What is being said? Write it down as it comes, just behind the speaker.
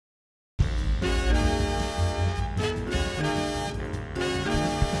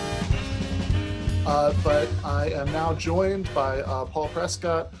but I am now joined by Paul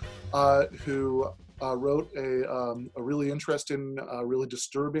Prescott, who wrote a really interesting, really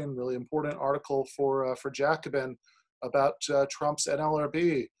disturbing, really important article for Jacobin about Trump's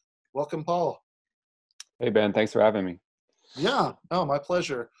NLRB. Welcome, Paul. Hey, Ben, thanks for having me. Yeah, oh, my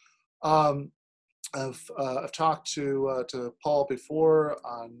pleasure. I've talked to Paul before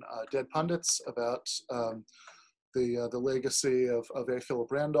on Dead Pundits about the legacy of A.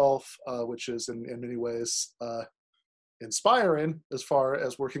 Philip Randolph, which is in many ways inspiring as far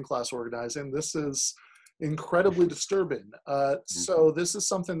as working class organizing. This is incredibly disturbing. So this is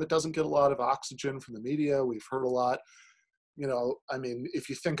something that doesn't get a lot of oxygen from the media. We've heard a lot. You know, I mean, if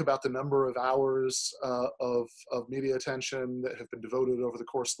you think about the number of hours of media attention that have been devoted over the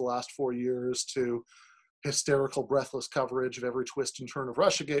course of the last 4 years to hysterical, breathless coverage of every twist and turn of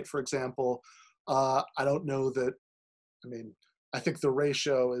Russiagate, for example, I don't know that, I mean, I think the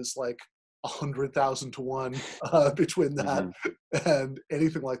ratio is like 100,000 to 1 between that and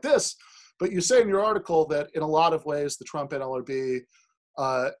anything like this. But you say in your article that in a lot of ways, the Trump NLRB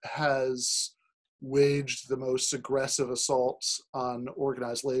has waged the most aggressive assaults on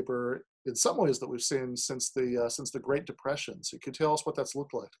organized labor in some ways that we've seen since the Great Depression. So could you tell us what that's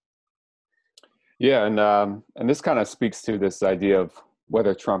looked like? Yeah, and this kind of speaks to this idea of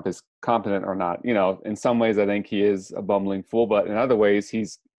whether Trump is competent or not. You know, in some ways, I think he is a bumbling fool, but in other ways,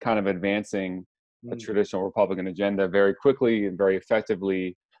 he's kind of advancing a traditional Republican agenda very quickly and very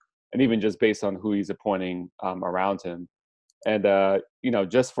effectively, and even just based on who he's appointing around him. And you know,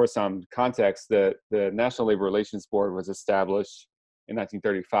 just for some context, the National Labor Relations Board was established in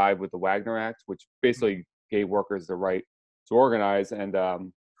 1935 with the Wagner Act, which basically gave workers the right to organize. And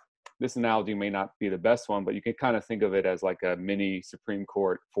this analogy may not be the best one, but you can kind of think of it as like a mini Supreme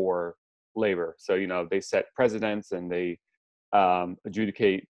Court for labor. So, you know, they set precedents and they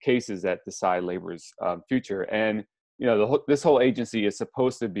adjudicate cases that decide labor's future. And, you know, this whole agency is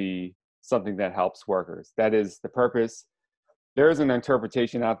supposed to be something that helps workers. That is the purpose. There is an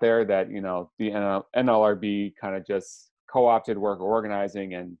interpretation out there that, you know, the NLRB kind of just co-opted worker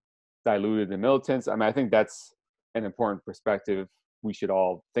organizing and diluted the militants. I mean, I think that's an important perspective we should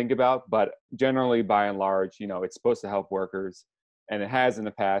all think about, but generally, by and large, you know, it's supposed to help workers, and it has in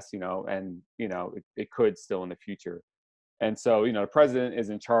the past, you know, and, you know, it could still in the future. And so, you know, the president is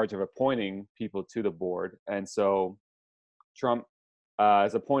in charge of appointing people to the board. And so Trump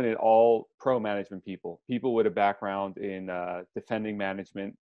has appointed all pro-management people with a background in defending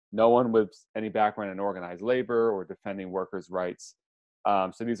management, no one with any background in organized labor or defending workers' rights.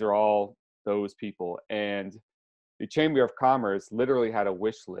 So these are all those people. And the Chamber of Commerce literally had a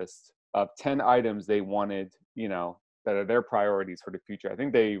wish list of 10 items they wanted, you know, that are their priorities for the future. I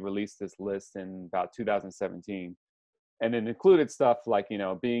think they released this list in about 2017. And it included stuff like, you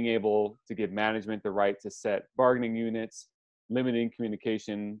know, being able to give management the right to set bargaining units, limiting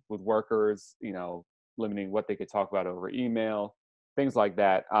communication with workers, you know, limiting what they could talk about over email, things like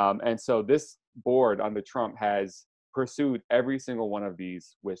that. And so this board under Trump has pursued every single one of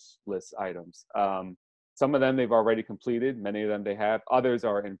these wish list items. Some of them they've already completed, many of them they have, others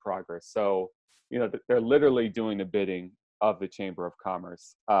are in progress. So, you know, they're literally doing the bidding of the Chamber of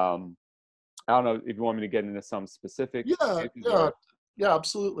Commerce. I don't know if you want me to get into some specific. Yeah,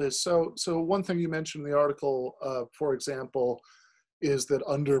 absolutely. So one thing you mentioned in the article, for example, is that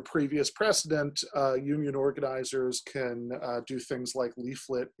under previous precedent, union organizers can do things like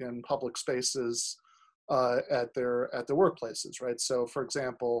leaflet in public spaces at their workplaces, right? So, for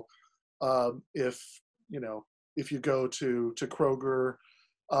example, if you go to Kroger,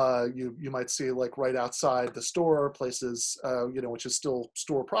 you might see like right outside the store places, you know, which is still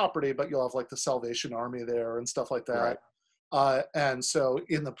store property, but you'll have like the Salvation Army there and stuff like that. Right. And so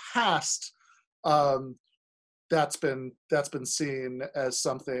in the past, that's been seen as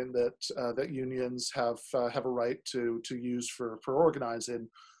something that unions have a right to use for organizing,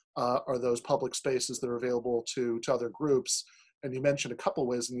 are those public spaces that are available to other groups. And you mentioned a couple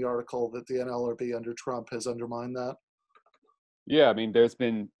ways in the article that the NLRB under Trump has undermined that. Yeah, I mean, there's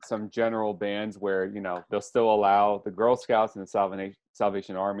been some general bans where, you know, they'll still allow the Girl Scouts and the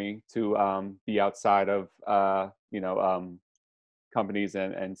Salvation Army to be outside of, companies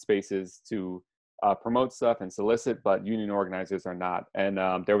and spaces to promote stuff and solicit, but union organizers are not. And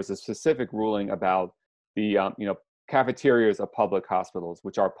there was a specific ruling about the, cafeterias of public hospitals,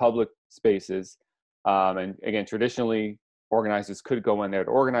 which are public spaces. And again, traditionally, organizers could go in there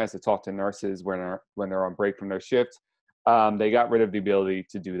to organize, to talk to nurses when they're on break from their shift. They got rid of the ability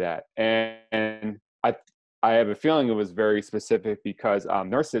to do that. And I have a feeling it was very specific because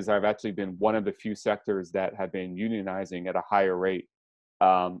nurses have actually been one of the few sectors that have been unionizing at a higher rate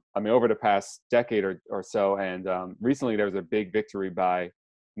I mean, over the past decade or so, and recently there was a big victory by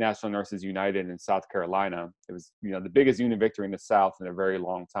National Nurses United in South Carolina. It was, you know, the biggest union victory in the South in a very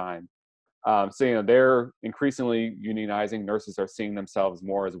long time. So, you know, they're increasingly unionizing. Nurses are seeing themselves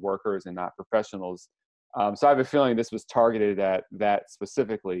more as workers and not professionals. So I have a feeling this was targeted at that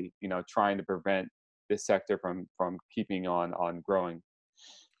specifically, you know, trying to prevent this sector from keeping on growing.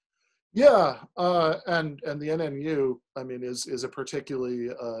 Yeah, and the NNU, I mean, is a particularly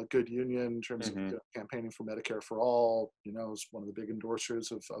good union in terms of, Hmm. campaigning for Medicare for all. You know, is one of the big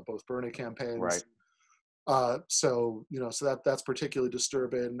endorsers of both Bernie campaigns. Right. So so that's particularly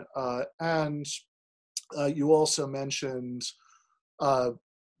disturbing. And you also mentioned uh,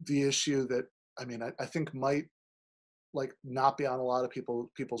 the issue that, I mean, I think might like not be on a lot of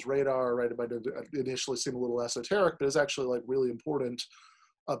people's radar, right? It might initially seem a little esoteric, but is actually like really important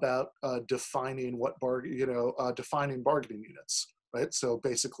about defining defining bargaining units, right? So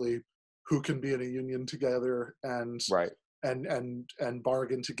basically, who can be in a union together Right. and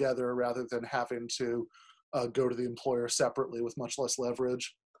bargain together rather than having to go to the employer separately with much less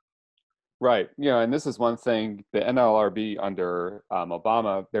leverage. Right. Yeah, and this is one thing. The NLRB under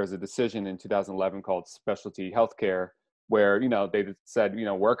Obama, there was a decision in 2011 called specialty healthcare, where, you know, they said, you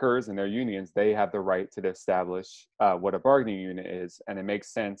know, workers and their unions, they have the right to establish what a bargaining unit is, and it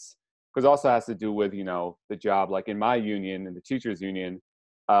makes sense because it also has to do with, you know, the job. Like in my union, in the teachers union,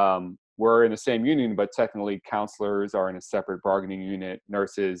 we're in the same union, but technically counselors are in a separate bargaining unit.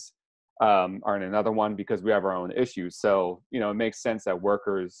 Nurses are in another one because we have our own issues. So, you know, it makes sense that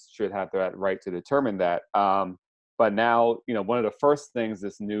workers should have that right to determine that. But now, you know, one of the first things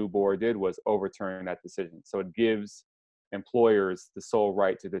this new board did was overturn that decision. So it gives employers the sole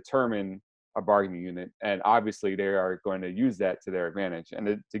right to determine a bargaining unit. And obviously they are going to use that to their advantage.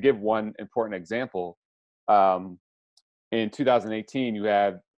 And to give one important example, um, in 2018, you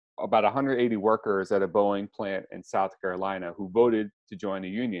had about 180 workers at a Boeing plant in South Carolina who voted to join the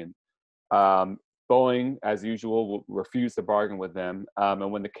union. um, Boeing, as usual, refused to bargain with them.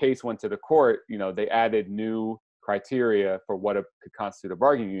 And when the case went to the court, you know, they added new criteria for what could constitute a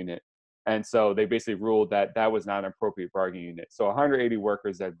bargaining unit. And so they basically ruled that that was not an appropriate bargaining unit. So 180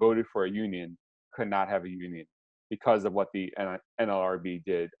 workers that voted for a union could not have a union because of what the NLRB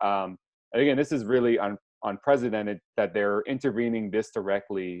did. And again, this is really unprecedented that they're intervening this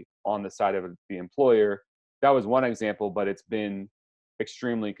directly on the side of the employer. That was one example, but it's been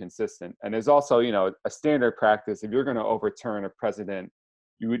extremely consistent. And there's also, you know, a standard practice. If you're going to overturn a precedent,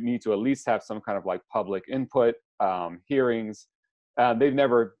 you would need to at least have some kind of like public input, hearings. They've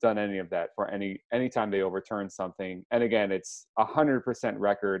never done any of that for anytime they overturn something. And again, it's 100%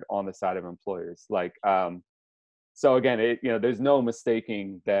 record on the side of employers. Like, so again, there's no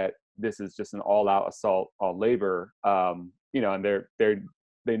mistaking that this is just an all-out assault on labor. And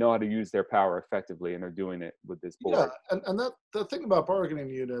they know how to use their power effectively, and they're doing it with this Yeah, board. and that the thing about bargaining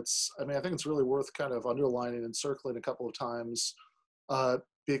units, I mean, I think it's really worth kind of underlining and circling a couple of times,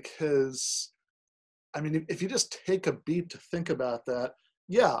 because I mean, if you just take a beat to think about that,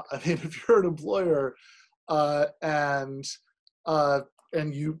 yeah, I mean, if you're an employer uh, and uh,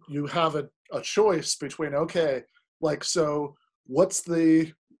 and you have a choice between, okay, like, so what's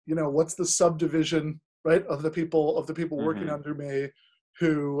the subdivision, right, of the people working Hmm. under me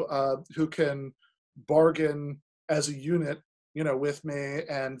who can bargain as a unit, with me,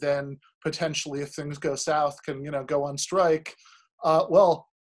 and then potentially if things go south can go on strike. Well,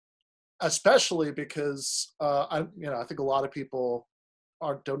 especially because I think a lot of people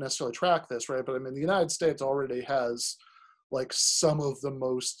don't necessarily track this, right? But I mean, the United States already has like some of the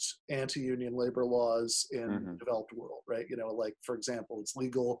most anti-union labor laws in the Hmm. developed world, right? Like, for example, it's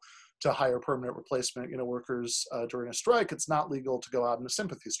legal to hire permanent replacement, workers during a strike. It's not legal to go out in a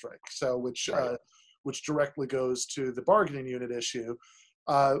sympathy strike. So, Right. which directly goes to the bargaining unit issue.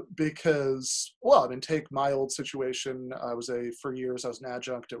 Because, well, I mean, take my old situation. For years, I was an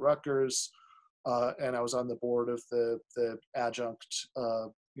adjunct at Rutgers, and I was on the board of the adjunct,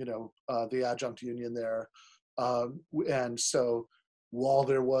 the adjunct union there. And so while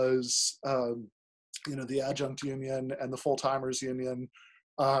there was, the adjunct union and the full timers union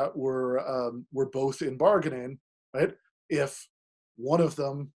were both in bargaining, right? If one of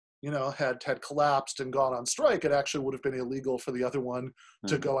them, had collapsed and gone on strike, it actually would have been illegal for the other one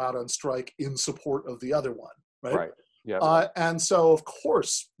to Hmm. go out on strike in support of the other one, right? Right. Yep. And so, of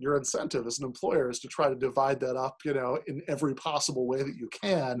course, your incentive as an employer is to try to divide that up, in every possible way that you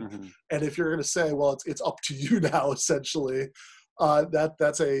can. Hmm. And if you're going to say, well, it's up to you now, essentially,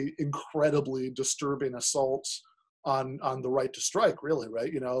 that's a incredibly disturbing assault on the right to strike, really,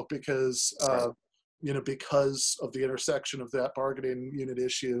 right? Because Right. because of the intersection of that bargaining unit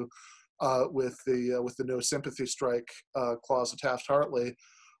issue with the no sympathy strike clause of Taft-Hartley.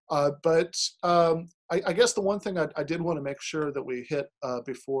 But I guess the one thing I did want to make sure that we hit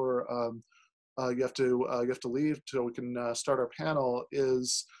before you have to leave so we can start our panel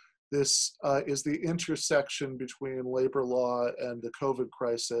is the intersection between labor law and the COVID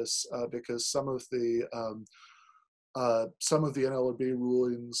crisis, because some of the NLRB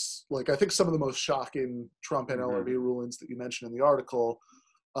rulings, like I think some of the most shocking Trump NLRB rulings that you mentioned in the article,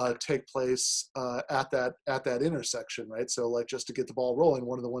 take place at that intersection, right? So, like, just to get the ball rolling,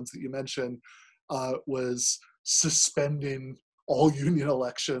 one of the ones that you mentioned was suspending all union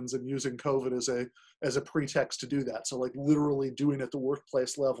elections and using COVID as a pretext to do that. So, like, literally doing at the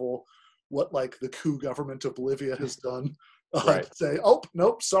workplace level what, like, the coup government of Bolivia has done. Right. Say, oh,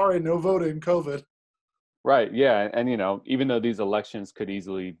 nope, sorry, no voting, COVID. Right. Yeah. And, even though these elections could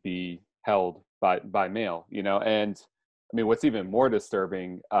easily be held by mail, and I mean, what's even more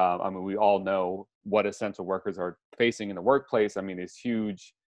disturbing, we all know what essential workers are facing in the workplace. I mean, there's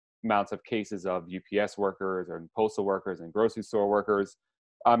huge amounts of cases of UPS workers and postal workers and grocery store workers.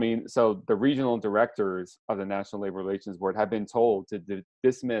 I mean, so the regional directors of the National Labor Relations Board have been told to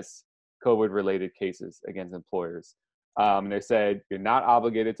dismiss COVID-related cases against employers. They said you're not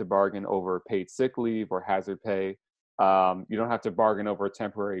obligated to bargain over paid sick leave or hazard pay. You don't have to bargain over a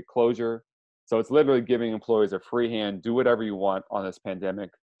temporary closure. So it's literally giving employers a free hand, do whatever you want on this pandemic.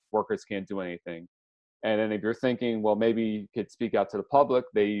 Workers can't do anything. And then if you're thinking, well, maybe you could speak out to the public,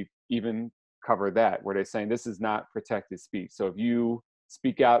 they even cover that, where they're saying this is not protected speech. So if you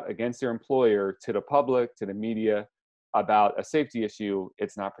speak out against your employer to the public, to the media about a safety issue,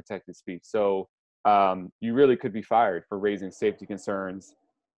 it's not protected speech. So you really could be fired for raising safety concerns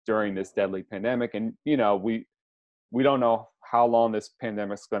during this deadly pandemic. And, we don't know how long this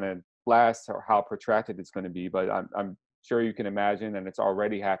pandemic's going to last or how protracted it's going to be, but I'm sure you can imagine, and it's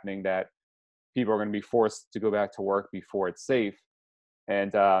already happening, that people are going to be forced to go back to work before it's safe.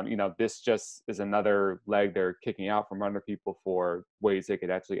 And, this just is another leg they're kicking out from under people for ways they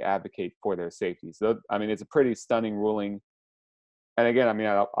could actually advocate for their safety. So, I mean, it's a pretty stunning ruling. And again, I mean,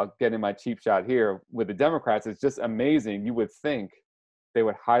 I'll get in my cheap shot here. With the Democrats, it's just amazing. You would think they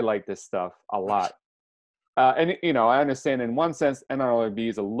would highlight this stuff a lot. And, I understand in one sense, NLRB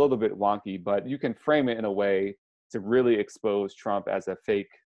is a little bit wonky, but you can frame it in a way to really expose Trump as a fake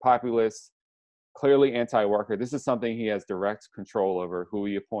populist, clearly anti-worker. This is something he has direct control over, who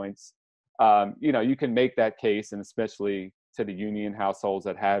he appoints. You can make that case, and especially to the union households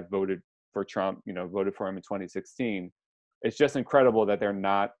that have voted for Trump, voted for him in 2016. It's just incredible that they're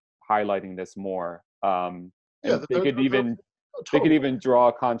not highlighting this more. And they could even draw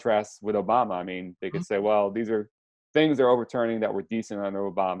a contrast with Obama. I mean, they could say, well, these are things they're overturning that were decent under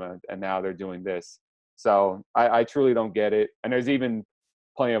Obama, and now they're doing this. So I truly don't get it. And there's even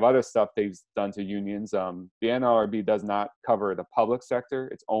plenty of other stuff they've done to unions. The NLRB does not cover the public sector.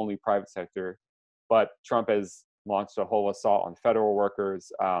 It's only private sector. But Trump has launched a whole assault on federal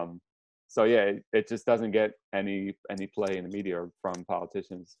workers. So yeah, it just doesn't get any play in the media or from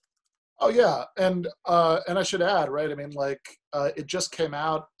politicians. Oh yeah, and I should add, right? I mean, like, it just came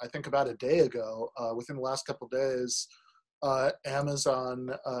out, I think, about a day ago. Within the last couple of days,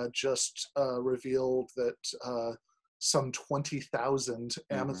 Amazon just revealed that some 20,000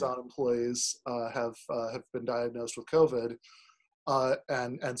 Amazon employees have been diagnosed with COVID,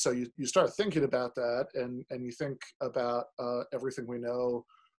 and so you start thinking about that, and you think about everything we know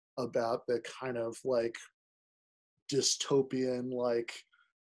about the kind of like dystopian, like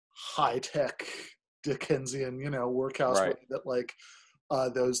high-tech Dickensian, workhouse way that like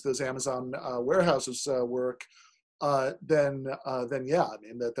those Amazon warehouses work. Then yeah, I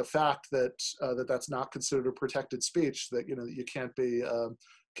mean, that the fact that that's not considered a protected speech, that that you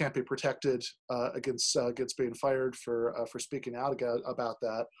can't be protected against being fired for speaking out about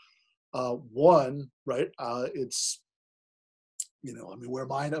that. One, right? It's I mean, where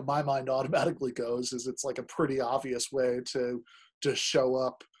my mind automatically goes is it's like a pretty obvious way to show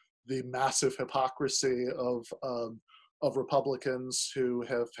up the massive hypocrisy of Republicans who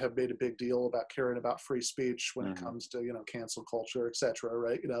have made a big deal about caring about free speech when it comes to cancel culture, et cetera,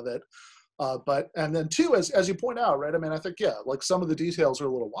 right? But and then two, as you point out, right? I mean, I think like some of the details are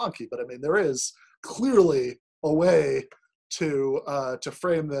a little wonky, but I mean, there is clearly a way to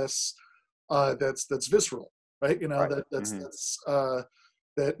frame this that's visceral, right?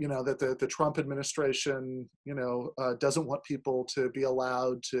 That the Trump administration doesn't want people to be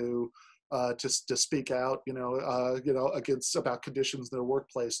allowed to speak out against about conditions in their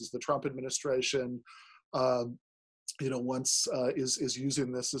workplaces. The Trump administration once is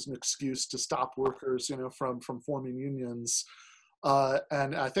using this as an excuse to stop workers, from forming unions.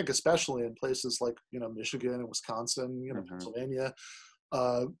 And I think especially in places like, Michigan and Wisconsin, Pennsylvania,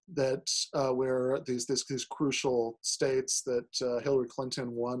 that where these crucial states that Hillary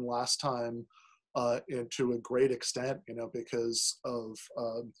Clinton won last time, to a great extent, because of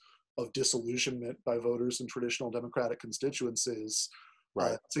disillusionment by voters in traditional Democratic constituencies.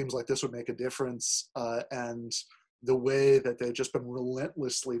 Right. It seems like this would make a difference, and the way that they've just been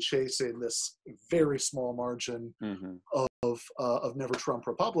relentlessly chasing this very small margin of never Trump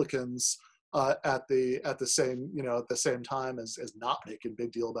Republicans, at the same time as not making a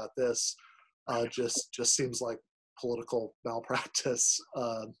big deal about this, just seems like political malpractice.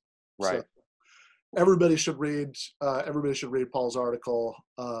 Right. So everybody should read Paul's article,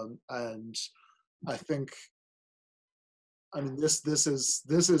 and I think, this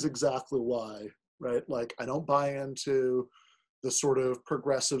is exactly why, right? Like, I don't buy into the sort of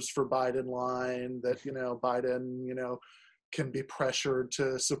progressives for Biden line that, Biden, can be pressured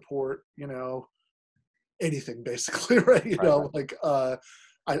to support, anything basically, right?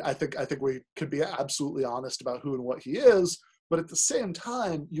 I think we could be absolutely honest about who and what he is, but at the same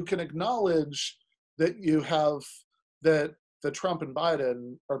time, you can acknowledge that that Trump and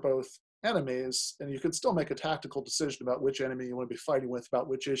Biden are both enemies, and you could still make a tactical decision about which enemy you want to be fighting with about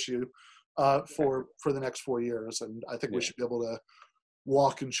which issue, for the next 4 years. And I think we should be able to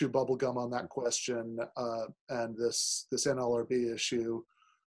walk and chew bubblegum on that question, and this NLRB issue.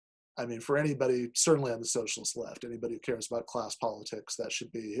 For anybody, certainly on the socialist left, anybody who cares about class politics, that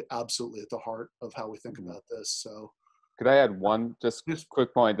should be absolutely at the heart of how we think about this. So, could I add one just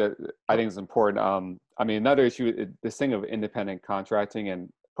quick point that I think is important? Another issue, this thing of independent contracting, and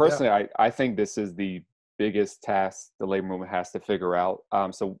personally, I think this is the biggest task the labor movement has to figure out.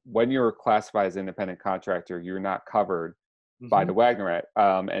 So when you're classified as an independent contractor, you're not covered by the Wagner Act.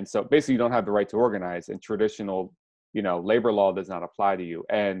 And so basically you don't have the right to organize, and traditional, labor law does not apply to you.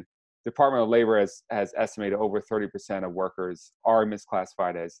 And Department of Labor has estimated over 30% of workers are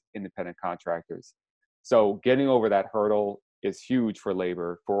misclassified as independent contractors. So getting over that hurdle is huge for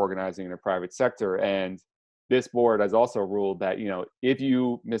labor, for organizing in the private sector. And this board has also ruled that, if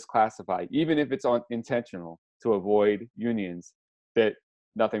you misclassify, even if it's intentional to avoid unions, that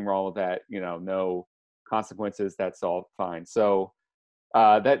nothing wrong with that, no consequences, that's all fine. So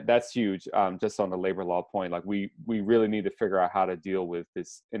that's huge. Just on the labor law point, like we really need to figure out how to deal with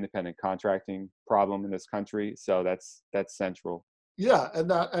this independent contracting problem in this country. So that's central. Yeah,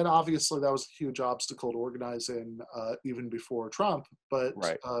 and obviously that was a huge obstacle to organizing, even before Trump. But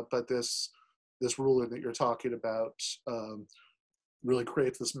right. But this ruling that you're talking about, really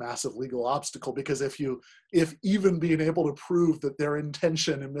creates this massive legal obstacle, because if even being able to prove that their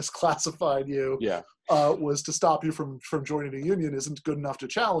intention in misclassifying you was to stop you from joining a union isn't good enough to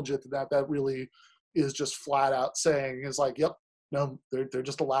challenge it, that really is just flat out saying is like, yep, no, they're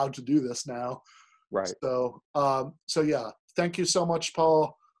just allowed to do this now. Right. So yeah, thank you so much,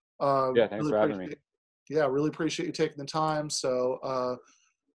 Paul. Thanks really for having me. Yeah, really appreciate you taking the time. So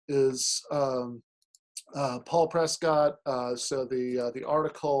Paul Prescott. So the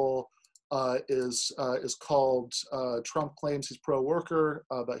article is called "Trump Claims He's Pro-Worker,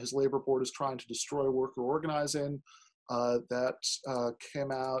 but His Labor Board is Trying to Destroy Worker Organizing." That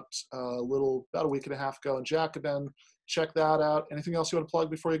came out about a week and a half ago in Jacobin. Check that out. Anything else you want to plug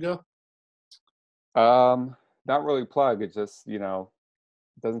before you go? Not really plug. It just, it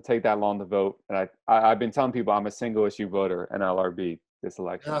doesn't take that long to vote. And I've been telling people I'm a single issue voter, NLRB, this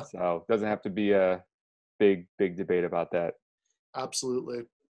election. Yeah. So it doesn't have to be a big debate about that. Absolutely.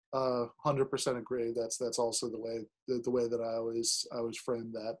 100% agree. That's also the way that I always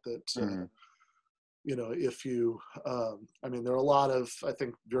frame that if you, there are a lot of, I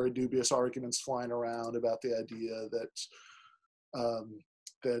think, very dubious arguments flying around about the idea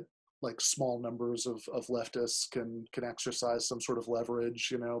that like small numbers of leftists can exercise some sort of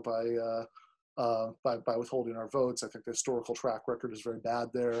leverage, by withholding our votes. I think the historical track record is very bad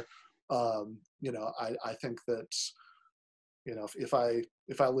there. I think that, if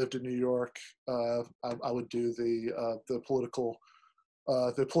I lived in New York, I would do the political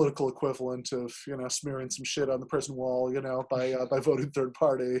equivalent of, smearing some shit on the prison wall, by voting third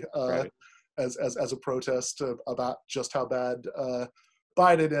party, right. as a protest about just how bad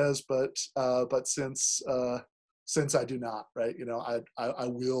Biden is. But since I do not, right, I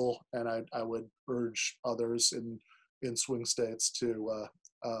will, and I would urge others in swing states to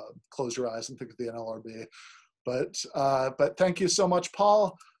close your eyes and think of the NLRB. But thank you so much,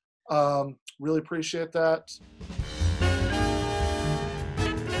 Paul. Really appreciate that.